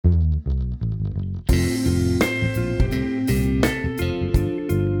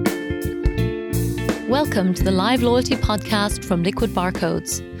Welcome to the Live Loyalty Podcast from Liquid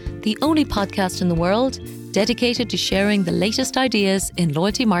Barcodes, the only podcast in the world dedicated to sharing the latest ideas in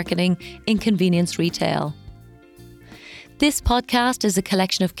loyalty marketing in convenience retail. This podcast is a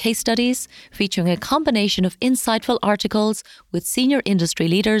collection of case studies featuring a combination of insightful articles with senior industry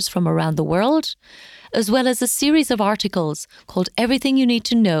leaders from around the world, as well as a series of articles called Everything You Need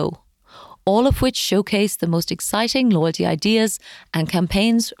to Know, all of which showcase the most exciting loyalty ideas and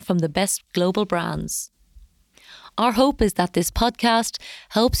campaigns from the best global brands. Our hope is that this podcast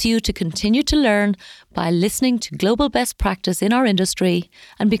helps you to continue to learn by listening to global best practice in our industry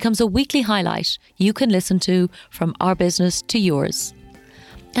and becomes a weekly highlight you can listen to from our business to yours.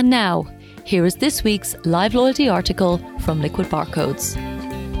 And now, here is this week's live loyalty article from Liquid Barcodes.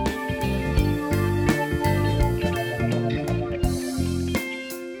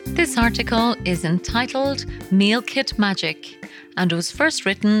 This article is entitled Meal Kit Magic and was first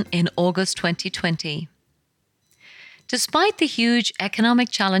written in August 2020. Despite the huge economic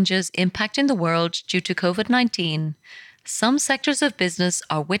challenges impacting the world due to COVID-19, some sectors of business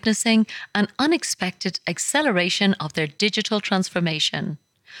are witnessing an unexpected acceleration of their digital transformation,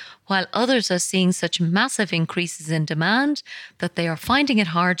 while others are seeing such massive increases in demand that they are finding it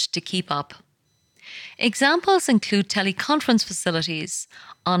hard to keep up. Examples include teleconference facilities,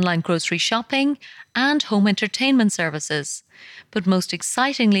 online grocery shopping, and home entertainment services. But most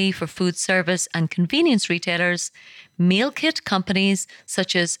excitingly for food service and convenience retailers, meal kit companies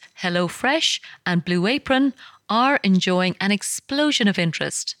such as HelloFresh and Blue Apron are enjoying an explosion of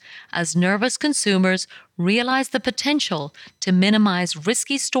interest as nervous consumers realize the potential to minimize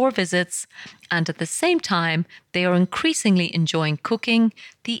risky store visits, and at the same time, they are increasingly enjoying cooking,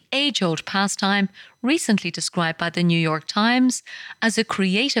 the age-old pastime recently described by the New York Times as a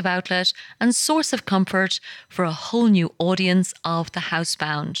creative outlet and source of comfort for a whole new audience of the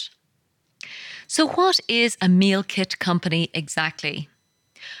housebound. So what is a meal kit company exactly?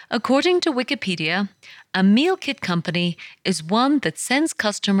 According to Wikipedia, a meal kit company is one that sends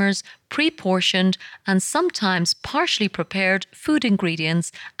customers pre-portioned and sometimes partially prepared food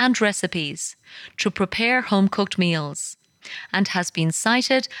ingredients and recipes to prepare home-cooked meals, and has been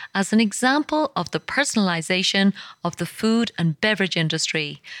cited as an example of the personalization of the food and beverage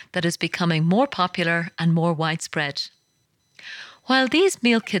industry that is becoming more popular and more widespread. While these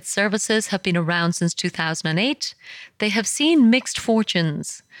meal kit services have been around since 2008, they have seen mixed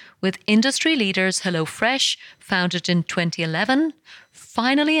fortunes, with industry leaders HelloFresh, founded in 2011,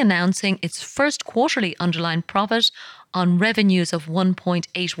 finally announcing its first quarterly underlying profit on revenues of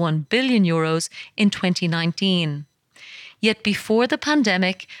 €1.81 billion in 2019. Yet before the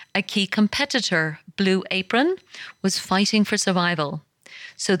pandemic, a key competitor, Blue Apron, was fighting for survival.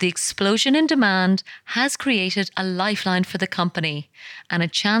 So the explosion in demand has created a lifeline for the company and a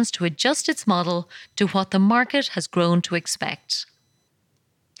chance to adjust its model to what the market has grown to expect.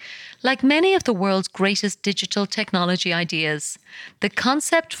 Like many of the world's greatest digital technology ideas, the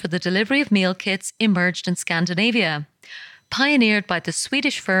concept for the delivery of meal kits emerged in Scandinavia, pioneered by the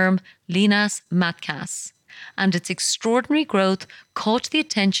Swedish firm Linas Matkasse, and its extraordinary growth caught the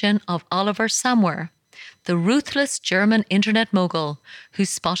attention of Oliver Samwer, the ruthless German internet mogul who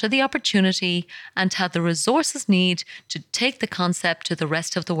spotted the opportunity and had the resources needed to take the concept to the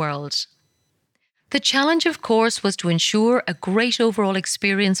rest of the world. The challenge, of course, was to ensure a great overall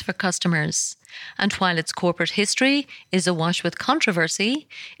experience for customers. And while its corporate history is awash with controversy,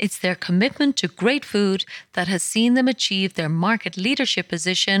 it's their commitment to great food that has seen them achieve their market leadership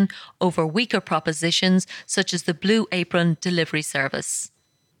position over weaker propositions such as the Blue Apron delivery service.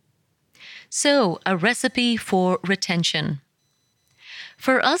 So, a recipe for retention.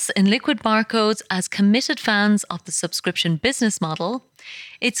 For us in Liquid Barcodes, as committed fans of the subscription business model,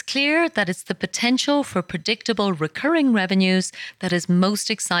 it's clear that it's the potential for predictable recurring revenues that is most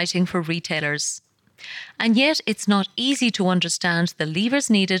exciting for retailers. And yet, it's not easy to understand the levers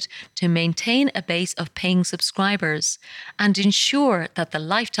needed to maintain a base of paying subscribers and ensure that the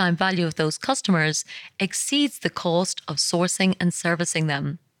lifetime value of those customers exceeds the cost of sourcing and servicing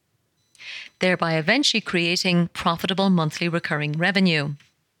them, thereby eventually creating profitable monthly recurring revenue.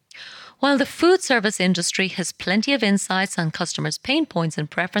 While the food service industry has plenty of insights on customers' pain points and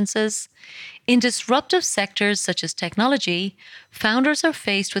preferences, in disruptive sectors such as technology, founders are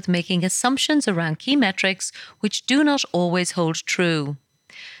faced with making assumptions around key metrics which do not always hold true.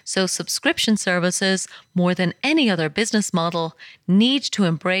 So subscription services, more than any other business model, need to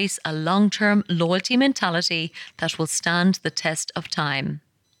embrace a long-term loyalty mentality that will stand the test of time.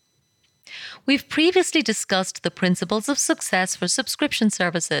 We've previously discussed the principles of success for subscription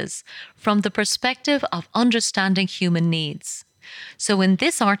services from the perspective of understanding human needs. So in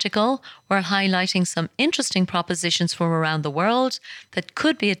this article, we're highlighting some interesting propositions from around the world that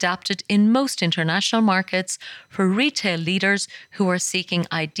could be adapted in most international markets for retail leaders who are seeking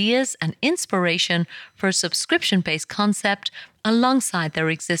ideas and inspiration for a subscription-based concept alongside their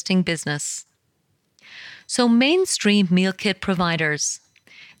existing business. So mainstream meal kit providers.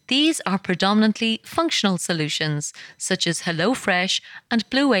 These are predominantly functional solutions such as HelloFresh and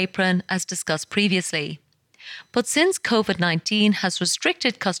Blue Apron as discussed previously. But since COVID-19 has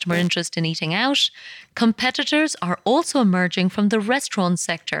restricted customer interest in eating out, competitors are also emerging from the restaurant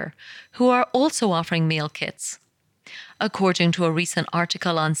sector, who are also offering meal kits. According to a recent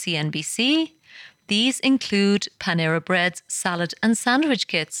article on CNBC, these include Panera Bread's salad and sandwich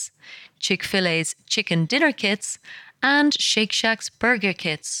kits, Chick-fil-A's chicken dinner kits, and Shake Shack's burger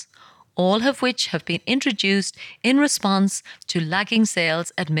kits, all of which have been introduced in response to lagging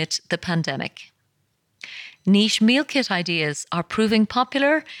sales amid the pandemic. Niche meal kit ideas are proving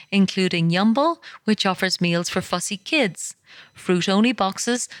popular, including Yumble, which offers meals for fussy kids, fruit-only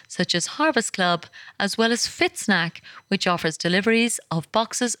boxes such as Harvest Club, as well as Fit Snack, which offers deliveries of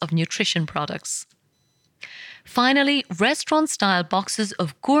boxes of nutrition products. Finally, restaurant-style boxes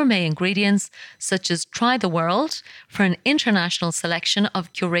of gourmet ingredients such as Try the World for an international selection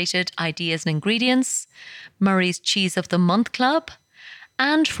of curated ideas and ingredients, Murray's Cheese of the Month Club,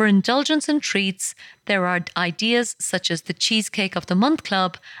 and for indulgence and treats, there are ideas such as the Cheesecake of the Month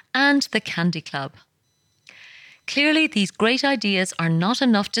Club and the Candy Club. Clearly, these great ideas are not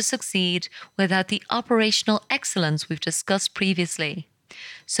enough to succeed without the operational excellence we've discussed previously.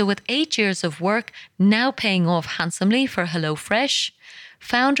 So with 8 years of work now paying off handsomely for HelloFresh,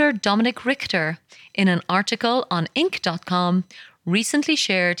 founder Dominic Richter, in an article on Inc.com, recently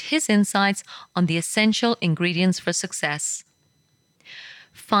shared his insights on the essential ingredients for success.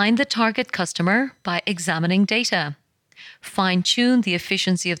 Find the target customer by examining data. Fine-tune the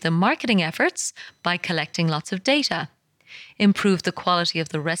efficiency of the marketing efforts by collecting lots of data. Improve the quality of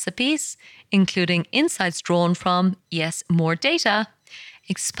the recipes, including insights drawn from, yes, more data.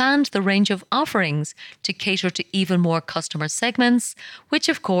 Expand the range of offerings to cater to even more customer segments, which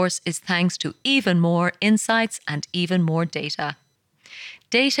of course is thanks to even more insights and even more data.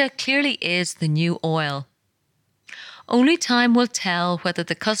 Data clearly is the new oil. Only time will tell whether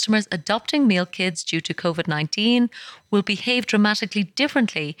the customers adopting meal kits due to COVID-19 will behave dramatically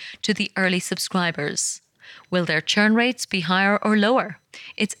differently to the early subscribers. Will their churn rates be higher or lower?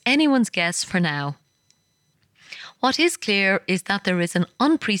 It's anyone's guess for now. What is clear is that there is an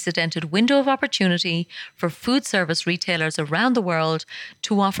unprecedented window of opportunity for food service retailers around the world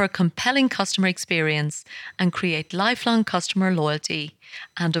to offer a compelling customer experience and create lifelong customer loyalty,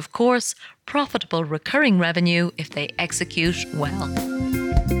 and of course, profitable recurring revenue if they execute well.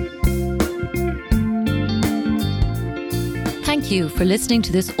 Thank you for listening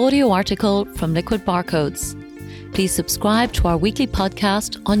to this audio article from Liquid Barcodes. Please subscribe to our weekly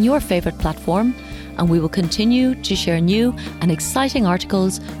podcast on your favourite platform, and we will continue to share new and exciting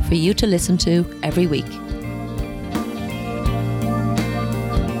articles for you to listen to every week.